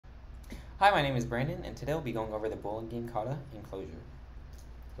Hi, my name is Brandon, and today we'll be going over the bowling game Kata in Clojure.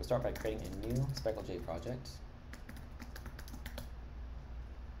 So we'll start by creating a new J project.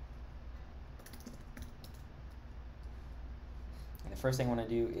 And the first thing I want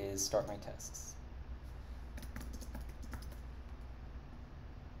to do is start my tests.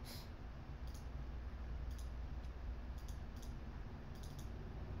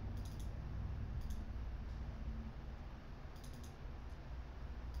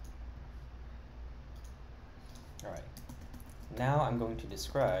 Alright, now I'm going to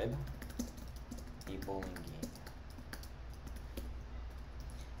describe a bowling game.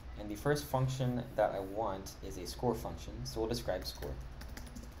 And the first function that I want is a score function, so we'll describe score.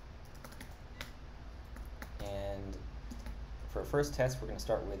 And for our first test, we're going to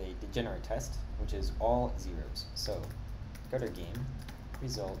start with a degenerate test, which is all zeros. So, gutter game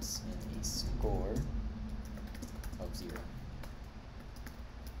results in a score of 0.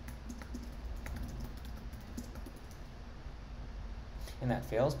 And that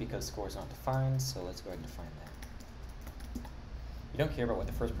fails because score is not defined, so let's go ahead and define that. We don't care about what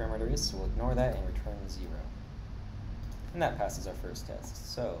the first parameter is, so we'll ignore that and return 0. And that passes our first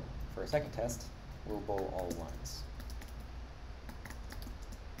test. So, for our second test, we'll bowl all ones.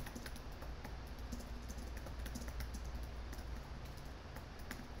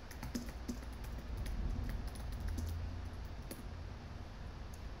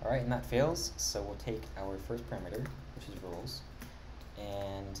 Alright, and that fails, so we'll take our first parameter, which is rolls,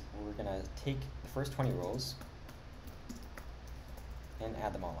 and we're going to take the first 20 rolls and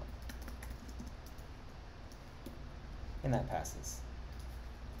add them all up. And that passes.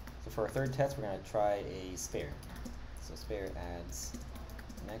 So for our third test, we're going to try a spare. So spare adds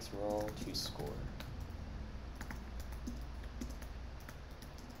the next roll to score.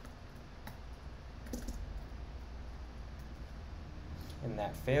 And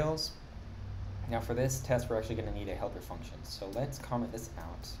that fails. Now for this test, we're actually going to need a helper function. So let's comment this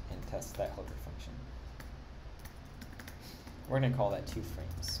out and test that helper function. We're going to call that 2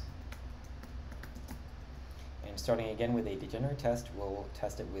 frames. And starting again with a degenerate test, we'll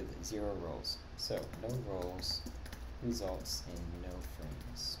test it with 0 rolls. So no rolls results in no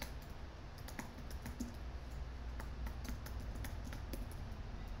frames.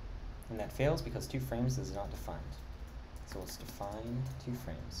 And that fails because 2 frames is not defined. So let's define 2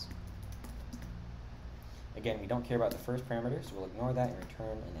 frames. Again, we don't care about the first parameter, so we'll ignore that and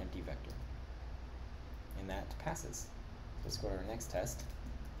return an empty vector. And that passes. Let's go to our next test,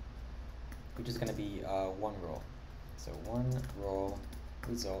 which is going to be 1 roll. So 1 roll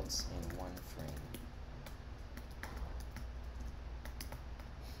results in 1 frame.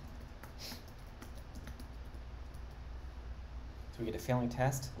 So we get a failing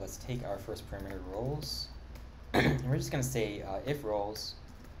test. Let's take our first parameter rolls. And we're just going to say if rolls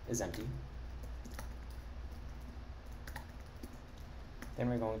is empty, then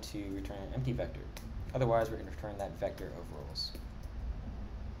we're going to return an empty vector. Otherwise, we're going to return that vector of rolls.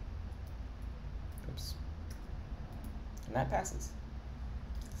 Oops. And that passes.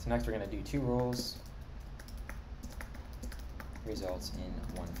 So next we're going to do 2 rolls, results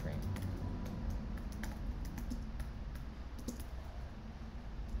in 1 frame.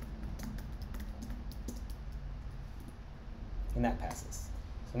 And that passes.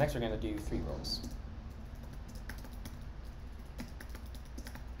 So next we're going to do 3 rolls.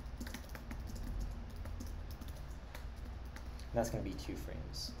 And that's going to be 2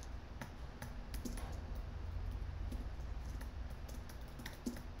 frames.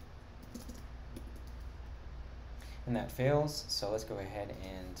 And that fails, so let's go ahead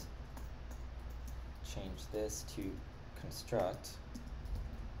and change this to construct.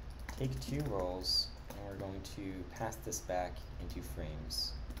 Take 2 rolls, and we're going to pass this back into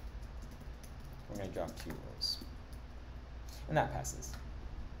frames. We're going to drop 2 rolls. And that passes.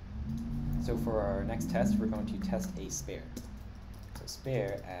 So for our next test, we're going to test a spare. So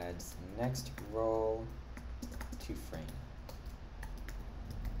spare adds next roll to frame.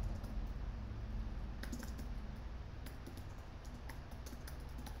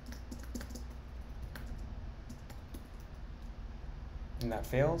 And that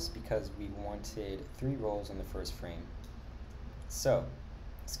fails because we wanted 3 rolls in the first frame. So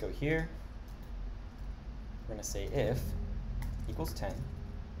let's go here. We're going to say if equals 10,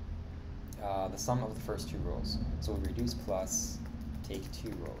 the sum of the first 2 rolls. So we reduce plus, take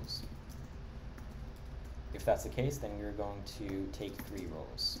 2 rolls. If that's the case, then we're going to take 3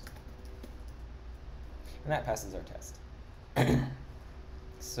 rolls. And that passes our test.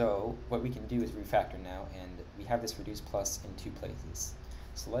 So what we can do is refactor now, and we have this reduce plus in 2 places.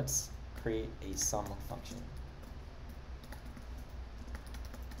 So let's create a sum function.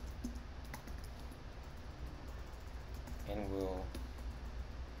 will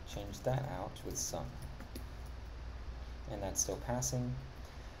change that out with sum. And that's still passing.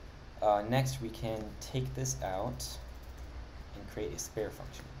 Next, we can take this out and create a spare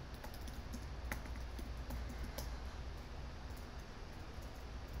function.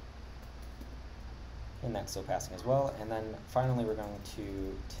 And that's still passing as well. And then finally, we're going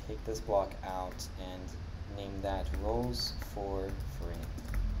to take this block out and name that roles for frame.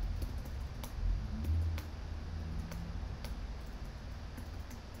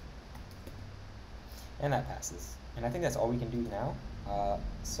 And that passes. And I think that's all we can do now.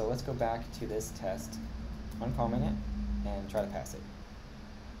 So let's go back to this test, uncomment it, and try to pass it.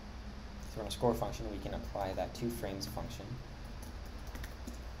 So on a score function, we can apply that toFrames function.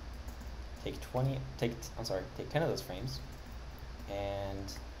 Take 10 of those frames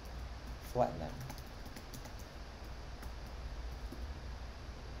and flatten them.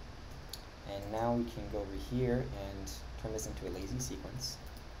 And now we can go over here and turn this into a lazy sequence.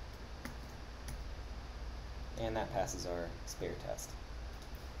 And that passes our spare test.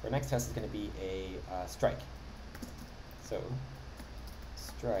 Our next test is going to be a strike. So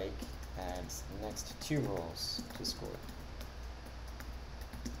strike adds next 2 roles to score.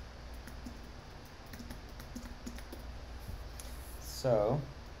 So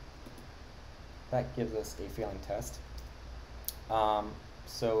that gives us a failing test.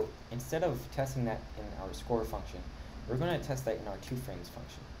 So instead of testing that in our score function, we're going to test that in our toFrames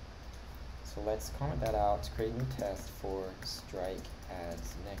function. So let's comment that out, create a new test for strike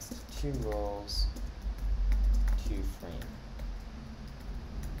adds next 2 roles to frame.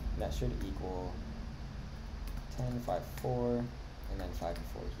 That should equal 10, 5, 4, and then 5 and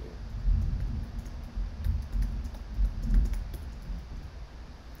 4 here.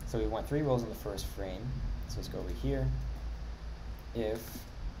 So we want 3 roles in the first frame. So let's go over here. If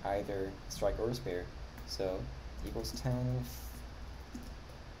either strike or spare, so equals 10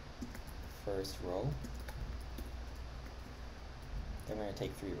 first row, then we're going to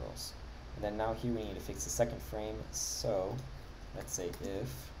take 3 roles. And then now here we need to fix the second frame, so let's say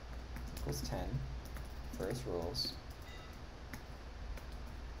if equals 10 first roles,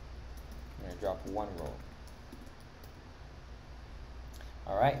 I'm going to drop 1 roll.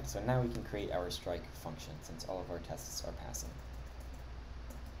 Alright, so now we can create our strike function since all of our tests are passing.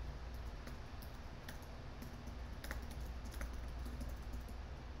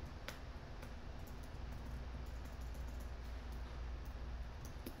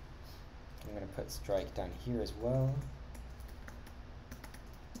 I'm going to put strike down here as well.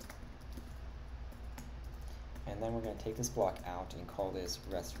 And then we're going to take this block out and call this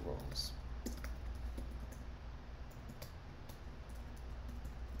rest roles.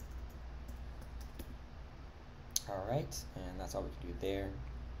 Alright, and that's all we can do there.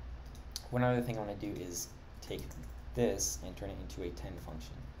 One other thing I want to do is take this and turn it into a 10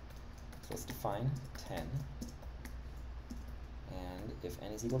 function. So let's define 10, and if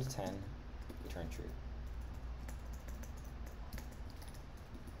n is equal to 10, return true.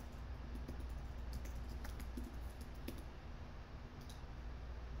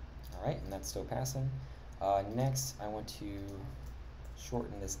 Alright, and that's still passing. Next, I want to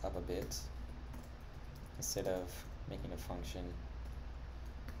shorten this up a bit. Instead of making a function,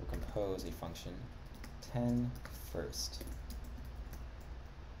 we'll compose a function 10 first.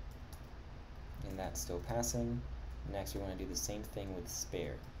 And that's still passing. Next, we want to do the same thing with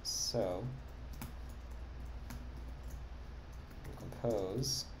spare. So we'll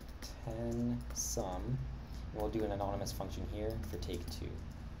compose 10 sum, and we'll do an anonymous function here for take 2.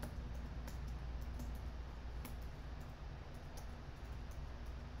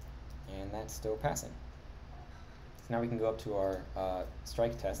 And that's still passing. So now we can go up to our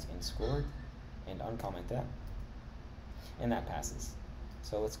strike test in score and uncomment that. And that passes.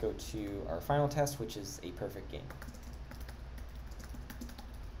 So let's go to our final test, which is a perfect game.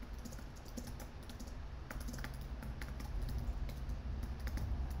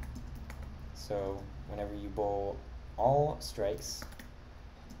 So whenever you bowl all strikes,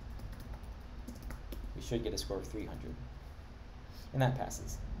 we should get a score of 300. And that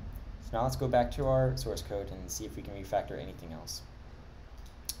passes. So now let's go back to our source code and see if we can refactor anything else.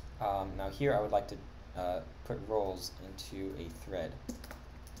 Now here I would like to put roles into a thread.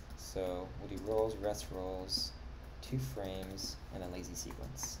 So we'll do roles, rest roles, 2 frames, and then lazy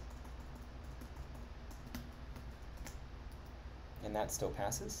sequence. And that still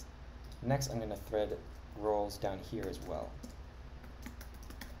passes. Next, I'm going to thread roles down here as well.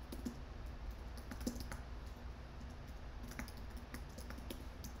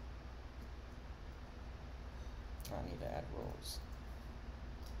 I need to add roles.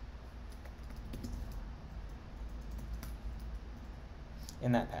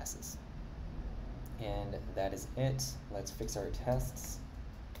 and that passes. And that is it. Let's fix our tests.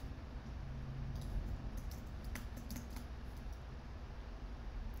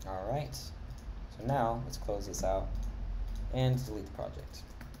 All right, so now let's close this out and delete the project.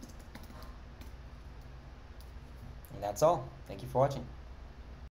 And that's all. Thank you for watching.